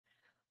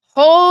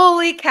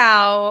Holy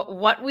cow,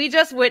 what we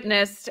just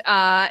witnessed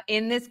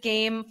in this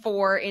game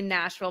 4 in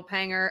Nashville,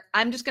 Panger.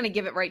 I'm just going to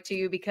give it right to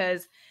you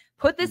because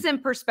put this in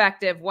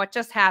perspective, what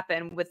just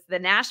happened with the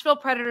Nashville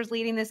Predators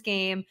leading this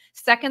game,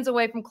 seconds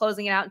away from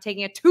closing it out and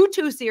taking a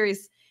 2-2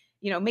 series,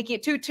 making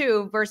it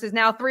 2-2 versus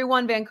now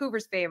 3-1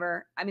 Vancouver's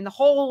favor. I mean, the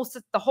whole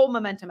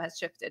momentum has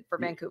shifted for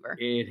Vancouver.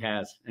 It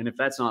has. And if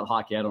that's not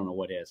hockey, I don't know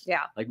what is.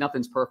 Yeah. Like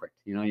nothing's perfect.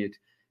 You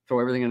throw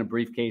everything in a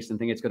briefcase and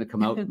think it's going to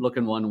come out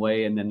looking one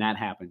way, and then that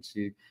happens.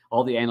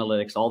 All the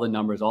analytics, all the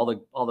numbers, all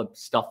the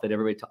stuff that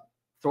everybody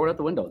throw it out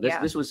the window.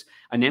 This was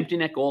an empty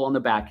net goal on the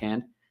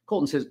backhand.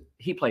 Colton says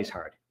he plays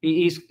hard.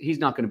 He's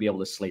not going to be able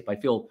to sleep. I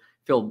feel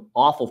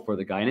awful for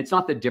the guy, and it's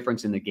not the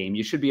difference in the game.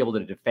 You should be able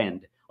to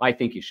defend. I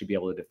think you should be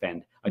able to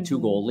defend a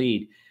 2-goal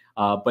lead.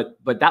 But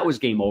that was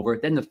game over.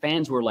 Then the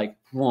fans were like,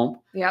 whoomp.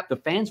 Yep. The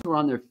fans were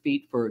on their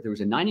feet there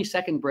was a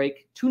 90-second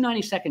break, 2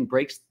 90-second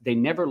breaks. They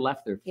never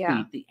left their feet.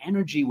 Yeah. The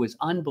energy was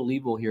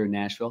unbelievable here in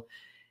Nashville.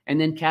 And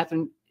then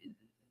Kathryn,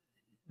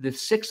 the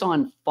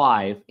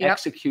 6-on-5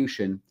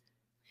 execution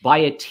by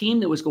a team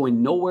that was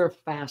going nowhere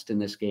fast in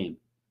this game.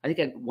 I think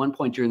at one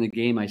point during the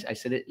game, I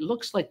said, it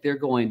looks like they're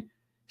going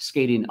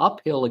skating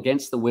uphill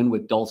against the wind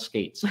with dull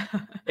skates.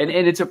 and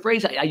it's a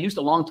phrase I used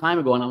a long time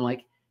ago. And I'm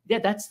like, yeah,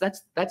 that's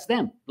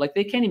them. Like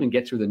they can't even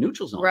get through the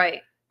neutral zone.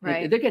 Right.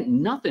 They're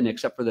getting nothing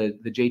except for the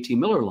JT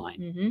Miller line.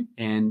 Mm-hmm.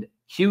 And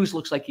Hughes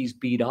looks like he's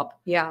beat up.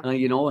 Yeah.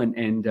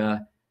 And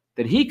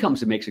then he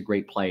comes and makes a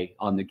great play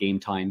on the game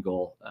tying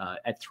goal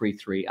at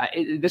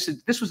 3-3.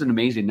 This was an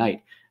amazing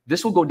night.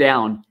 This will go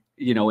down,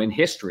 in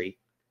history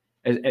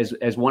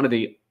as one of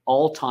the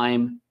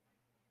all-time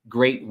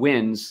great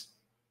wins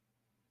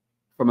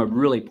from a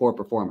really poor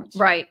performance.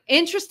 Right.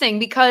 Interesting,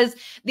 because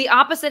the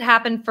opposite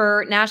happened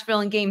for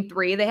Nashville in game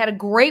 3. They had a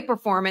great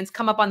performance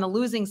come up on the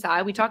losing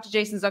side. We talked to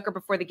Jason Zucker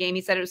before the game.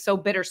 He said it was so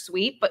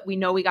bittersweet, but we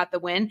know we got the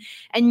win.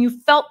 And you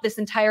felt this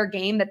entire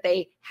game that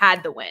they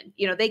had the win.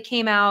 They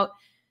came out,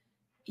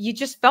 you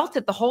just felt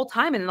it the whole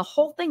time. And the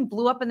whole thing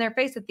blew up in their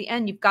face at the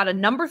end. You've got a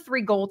number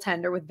 3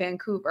 goaltender with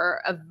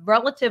Vancouver, a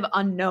relative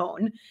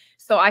unknown.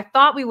 So I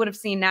thought we would have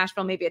seen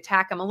Nashville maybe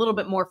attack him a little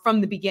bit more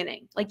from the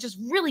beginning, like just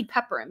really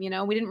pepper him.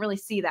 We didn't really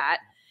see that.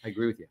 I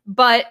agree with you.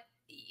 But,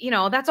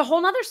 that's a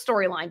whole nother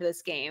storyline to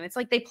this game. It's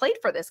like they played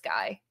for this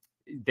guy.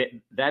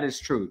 That is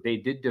true. They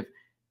did.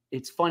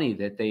 It's funny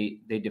that they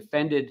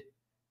defended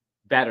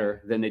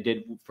better than they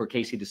did for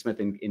Casey DeSmith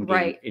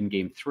in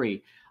game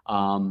 3.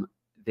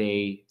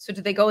 So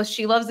did they go with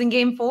She Loves in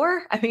game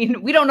 4? I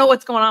mean, we don't know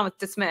what's going on with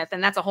DeSmith,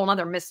 and that's a whole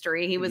nother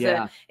mystery. He was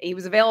he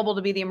was available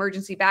to be the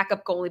emergency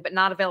backup goalie, but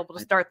not available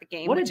to start the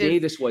game. What a day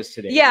this was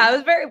today. Yeah,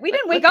 it was we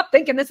didn't wake up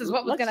thinking this is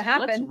what was going to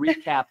happen. Let's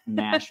recap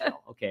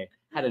Nashville. Okay.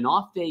 Had an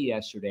off day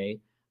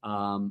yesterday.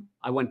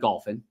 I went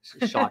golfing,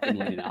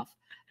 shockingly enough.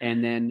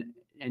 And then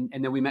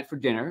we met for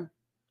dinner,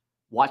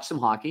 watched some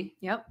hockey.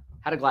 Yep.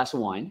 Had a glass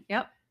of wine.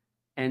 Yep.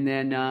 And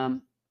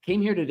then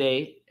came here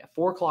today,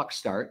 4:00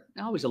 start.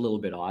 Always a little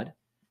bit odd.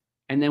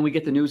 And then we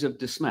get the news of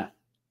DeSmith.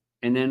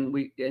 And then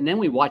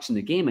we watching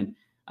the game. And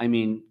I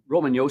mean,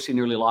 Roman Josi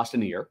nearly lost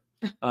an ear.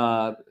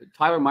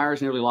 Tyler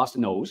Myers nearly lost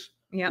a nose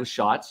with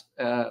shots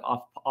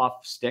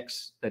off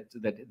sticks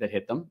that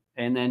hit them.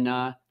 And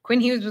then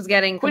Quinn Hughes was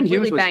getting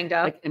completely banged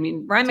up.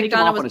 Ryan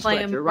McDonough was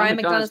playing. Ryan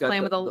McDonough's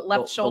playing with a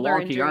left shoulder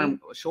injury.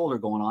 Shoulder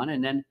going on.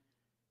 And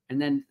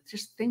then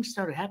just things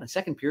started happening.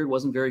 Second period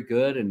wasn't very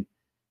good.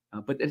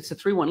 But it's a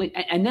 3-1 lead.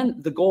 And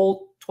then the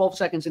goal 12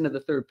 seconds into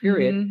the third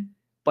period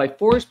by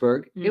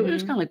Forsberg, it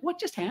was kind of like, what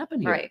just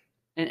happened here? Right.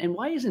 And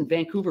why isn't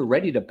Vancouver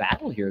ready to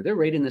battle here? They're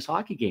right in this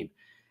hockey game.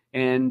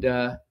 And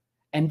then,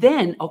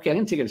 okay, I'm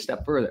going to take it a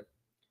step further.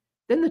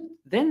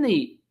 Then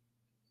the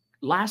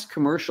last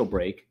commercial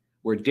break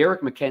where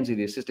Derek McKenzie,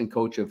 the assistant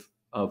coach of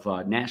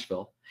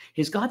Nashville,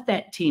 has got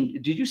that team.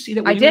 Did you see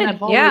that? I did.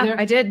 Yeah,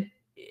 I did.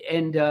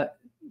 And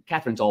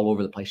Kathryn's all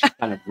over the place. She's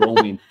kind of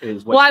roaming.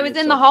 Well, I was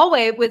in the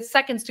hallway with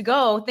seconds to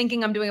go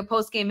thinking I'm doing a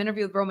post-game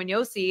interview with Roman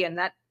Josi, and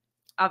that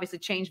obviously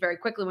changed very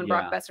quickly when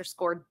Brock Besser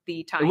scored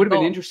the tying goal. It would have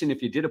been interesting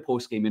if you did a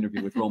post-game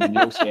interview with Roman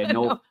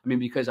Josi.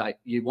 Because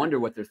you wonder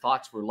what their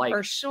thoughts were like.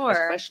 For sure.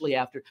 Especially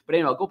after. But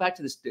anyway, I'll go back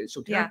to this.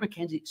 So Derek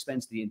McKenzie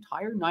spends the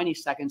entire 90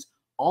 seconds,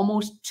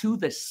 almost to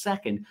the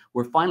second,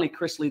 where finally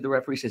Chris Lee, the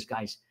referee, says,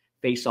 guys,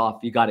 face off.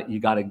 You got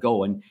to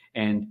go.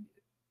 And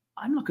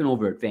I'm looking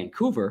over at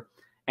Vancouver,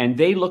 and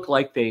they look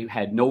like they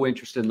had no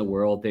interest in the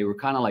world. They were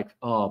kind of like,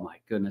 oh my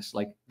goodness,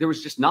 like there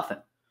was just nothing.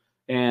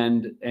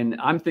 And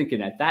I'm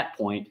thinking at that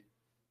point,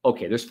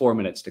 okay, there's 4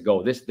 minutes to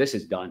go. This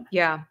is done.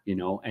 Yeah.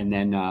 And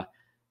then,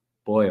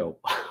 boy,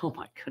 oh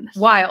my goodness.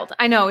 Wild.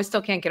 I know. We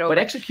still can't get over it.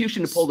 But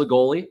execution to pull the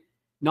goalie,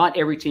 not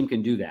every team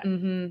can do that.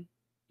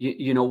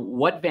 Mm-hmm.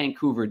 What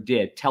Vancouver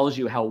did tells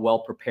you how well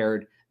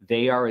prepared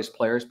they are as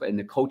players, and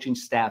the coaching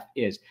staff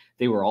is.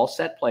 They were all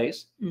set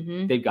plays.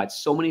 Mm-hmm. They've got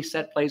so many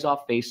set plays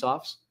off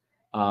faceoffs.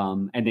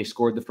 And they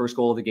scored the first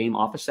goal of the game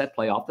off a set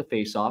play, off the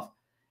faceoff.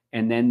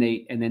 And then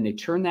they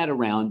turn that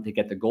around. They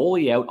get the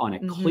goalie out on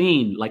a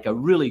clean, like a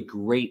really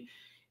great.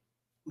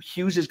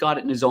 Hughes has got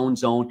it in his own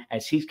zone.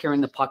 As he's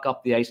carrying the puck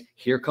up the ice,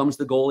 here comes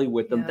the goalie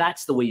with them.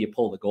 That's the way you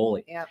pull the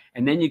goalie.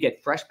 And then you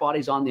get fresh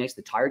bodies on the ice.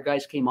 The tired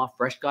guys came off,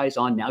 fresh guys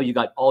on. Now you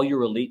got all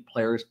your elite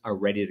players are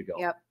ready to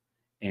go.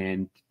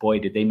 And boy,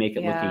 did they make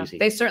it look easy.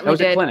 They certainly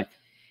did. A clinic.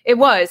 It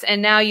was.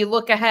 And now you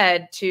look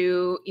ahead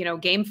to,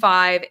 game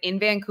 5 in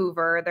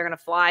Vancouver. They're going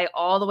to fly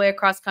all the way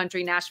across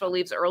country. Nashville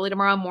leaves early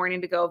tomorrow morning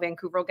to go.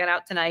 Vancouver will get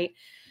out tonight.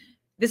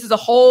 This is a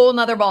whole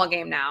nother ball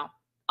game now.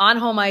 On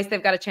home ice,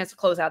 they've got a chance to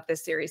close out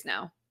this series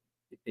now.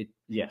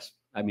 Yes.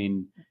 I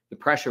mean, the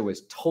pressure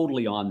was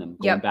totally on them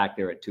going back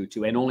there at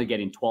 2-2 and only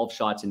getting 12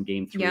 shots in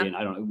game 3. And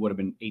I don't know, it would have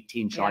been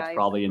 18 shots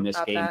probably in this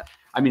game. That.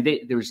 I mean,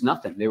 there was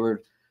nothing. They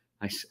were,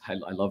 I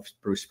love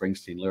Bruce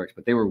Springsteen lyrics,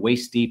 but they were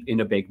waist deep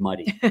in a big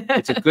muddy.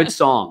 It's a good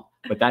song,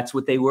 but that's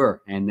what they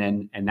were.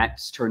 And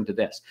that's turned to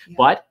this.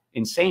 But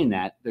in saying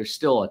that, there's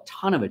still a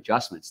ton of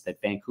adjustments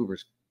that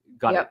Vancouver's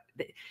got.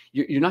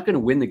 You're not going to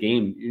win the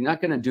game. You're not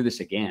going to do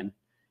this again.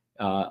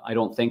 I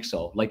don't think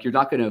so. Like you're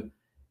not going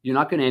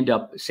to end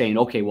up saying,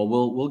 okay, well,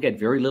 we'll get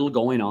very little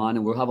going on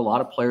and we'll have a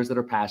lot of players that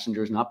are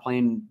passengers, not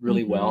playing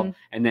really well.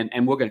 And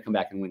we're going to come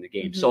back and win the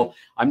game. So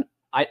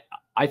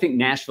I think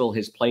Nashville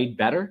has played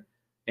better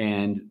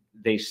and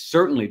they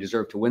certainly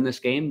deserve to win this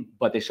game,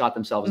 but they shot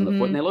themselves in the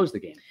foot and they lose the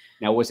game.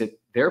 Now, was it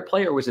their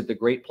play or was it the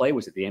great play?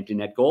 Was it the empty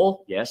net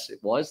goal? Yes, it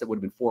was. That would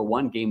have been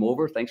 4-1, game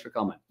over. Thanks for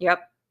coming.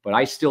 But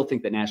I still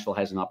think that Nashville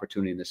has an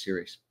opportunity in this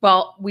series.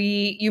 Well,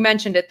 you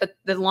mentioned it.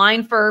 The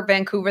line for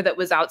Vancouver that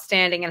was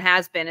outstanding and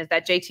has been is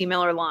that JT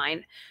Miller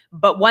line.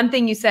 But one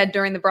thing you said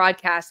during the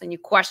broadcast, and you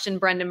questioned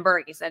Brendan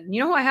Berg, you said,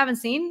 who I haven't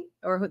seen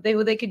or who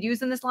they could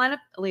use in this lineup?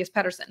 Elias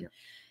Pettersson.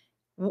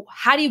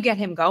 How do you get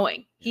him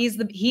going?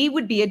 He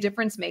would be a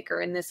difference maker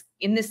in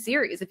this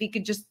series if he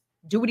could just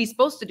do what he's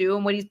supposed to do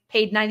and what he's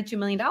paid $92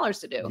 million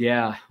to do.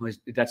 Yeah,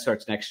 that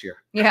starts next year.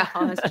 Yeah,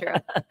 that's true.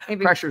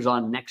 Maybe. Pressure's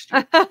on next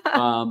year.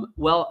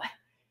 Well,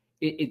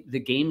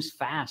 the game's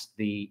fast.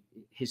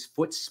 His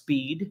foot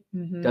speed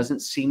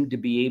doesn't seem to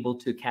be able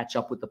to catch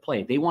up with the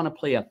play. They want to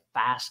play a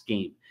fast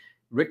game.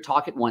 Rick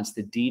Tocchet wants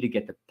the D to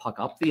get the puck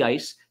up the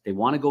ice. They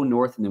want to go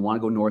north, and they want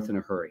to go north in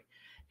a hurry.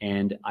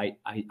 And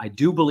I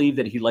do believe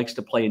that he likes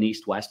to play an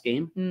east-west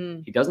game.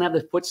 He doesn't have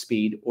the foot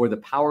speed or the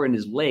power in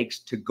his legs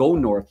to go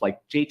north like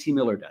JT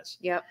Miller does.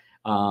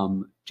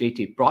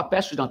 Brock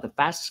Besser's not the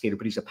fastest skater,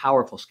 but he's a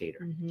powerful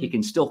skater. He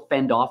can still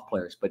fend off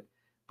players,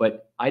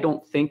 but I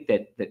don't think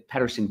that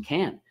Pettersson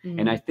can.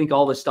 And I think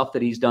all the stuff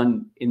that he's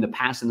done in the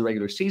past in the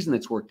regular season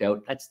that's worked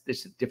out, this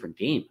is a different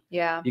game.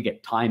 You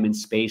get time and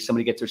space.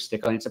 Somebody gets their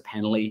stick on, it's a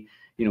penalty.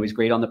 He's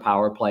great on the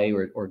power play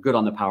or good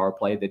on the power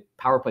play. The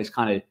power play is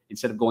kind of,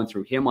 instead of going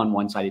through him on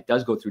one side, it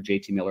does go through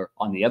JT Miller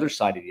on the other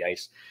side of the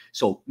ice.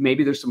 So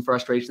maybe there's some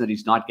frustration that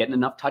he's not getting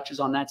enough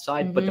touches on that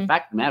side. But the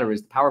fact of the matter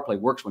is the power play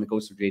works when it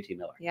goes through JT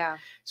Miller.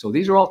 So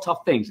these are all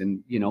tough things.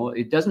 And,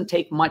 it doesn't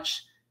take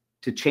much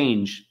to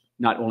change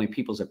not only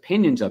people's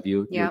opinions of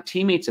you, your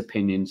teammates'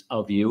 opinions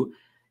of you,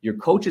 your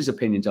coach's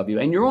opinions of you,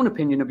 and your own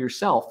opinion of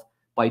yourself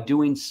by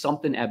doing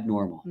something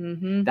abnormal.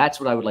 That's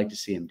what I would like to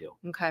see him do.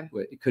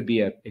 It could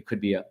be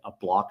a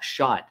block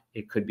shot.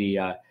 It could be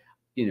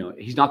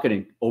he's not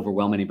going to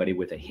overwhelm anybody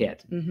with a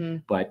hit.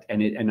 But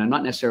and I'm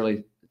not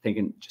necessarily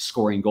thinking just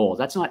scoring goals.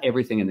 That's not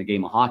everything in the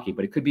game of hockey,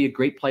 but it could be a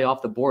great play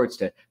off the boards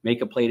to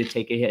make a play to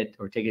take a hit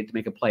or take it to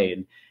make a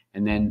play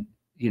and then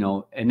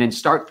and then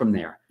start from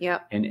there.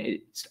 And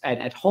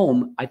at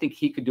home, I think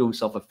he could do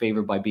himself a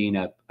favor by being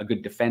a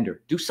good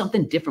defender. Do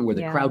something different where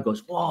the crowd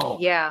goes, whoa.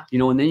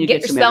 And then you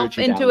get some yourself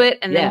into it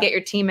and then get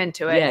your team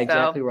into it.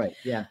 Exactly right.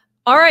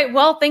 All right.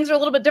 Well, things are a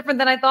little bit different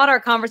than I thought our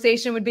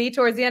conversation would be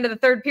towards the end of the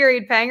third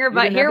period, Panger.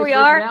 But here we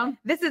are. Down?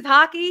 This is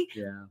hockey.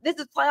 This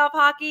is playoff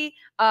hockey.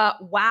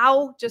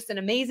 Wow. Just an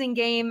amazing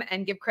game.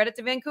 And give credit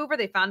to Vancouver.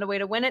 They found a way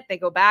to win it. They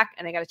go back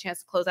and they got a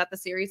chance to close out the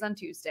series on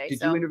Tuesday.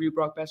 Did you interview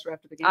Brock Besser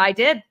after the game? I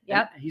did.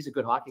 Yep. He's a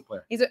good hockey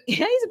player. He's a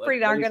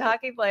pretty darn good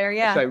hockey player.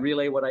 Yeah. Should I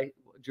relay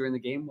during the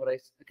game?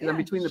 Because I'm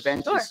between the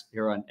benches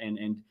here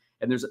and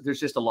there's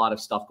just a lot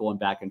of stuff going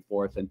back and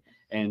forth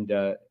and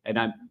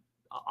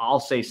I'll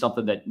say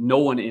something that no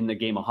one in the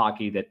game of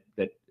hockey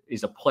that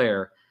is a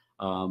player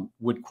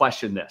would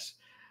question this.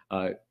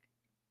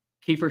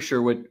 Kiefer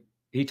Sherwood,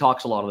 he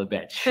talks a lot on the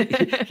bench.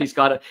 he's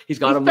got a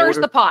motor,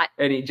 the pot,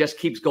 and he just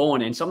keeps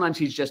going. And sometimes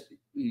he's just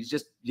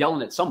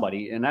yelling at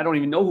somebody, and I don't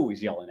even know who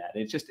he's yelling at.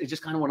 It's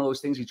just kind of one of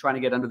those things. He's trying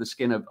to get under the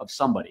skin of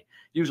somebody.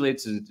 Usually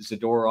it's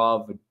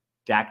Zadorov,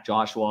 Dak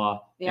Joshua.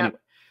 Anyway,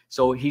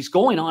 so he's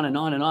going on and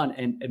on and on.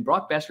 And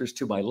Brock Besser's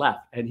to my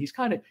left, and he's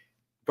kind of.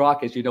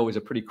 Brock, as you know, is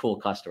a pretty cool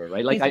customer,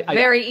 right? Like he's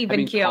very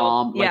even keel.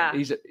 Calm,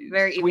 he's a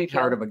very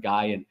sweetheart of a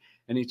guy,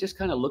 and he's just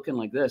kind of looking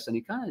like this, and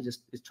he kind of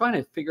just is trying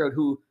to figure out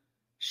who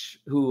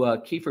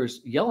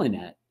Kiefer's yelling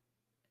at,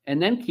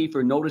 and then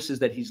Kiefer notices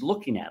that he's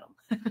looking at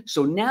him.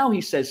 So now he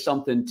says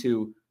something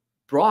to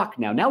Brock.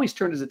 Now he's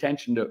turned his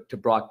attention to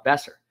Brock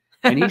Besser,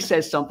 and he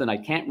says something I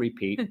can't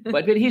repeat,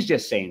 but he's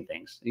just saying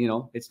things.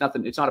 It's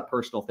nothing. It's not a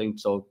personal thing,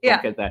 so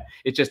don't get that.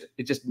 It's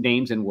just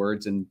names and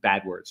words and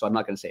bad words. So I'm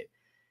not going to say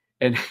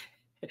it.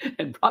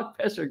 And Brock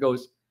Besser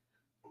goes,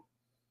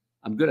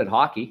 I'm good at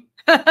hockey.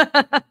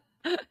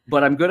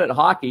 But I'm good at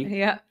hockey.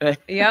 Yeah.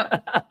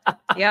 Yep.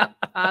 Yep.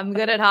 I'm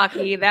good at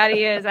hockey. That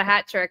he is a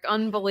hat trick.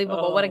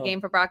 Unbelievable. What a game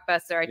for Brock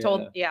Besser.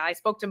 I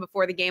spoke to him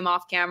before the game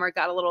off camera,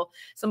 got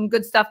some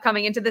good stuff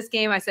coming into this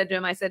game. I said to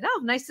him,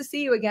 oh, nice to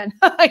see you again.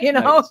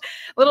 Nice.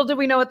 Little did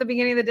we know at the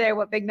beginning of the day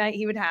what big night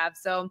he would have.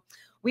 So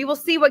we will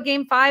see what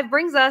game 5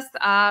 brings us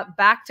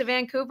back to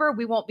Vancouver.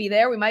 We won't be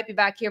there. We might be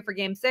back here for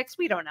game 6.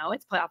 We don't know.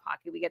 It's playoff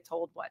hockey. We get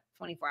told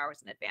 24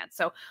 hours in advance.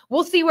 So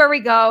we'll see where we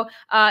go.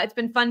 It's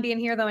been fun being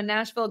here though in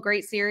Nashville.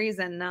 Great series.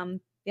 And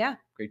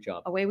great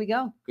job. Away we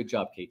go. Good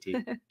job,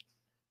 KT.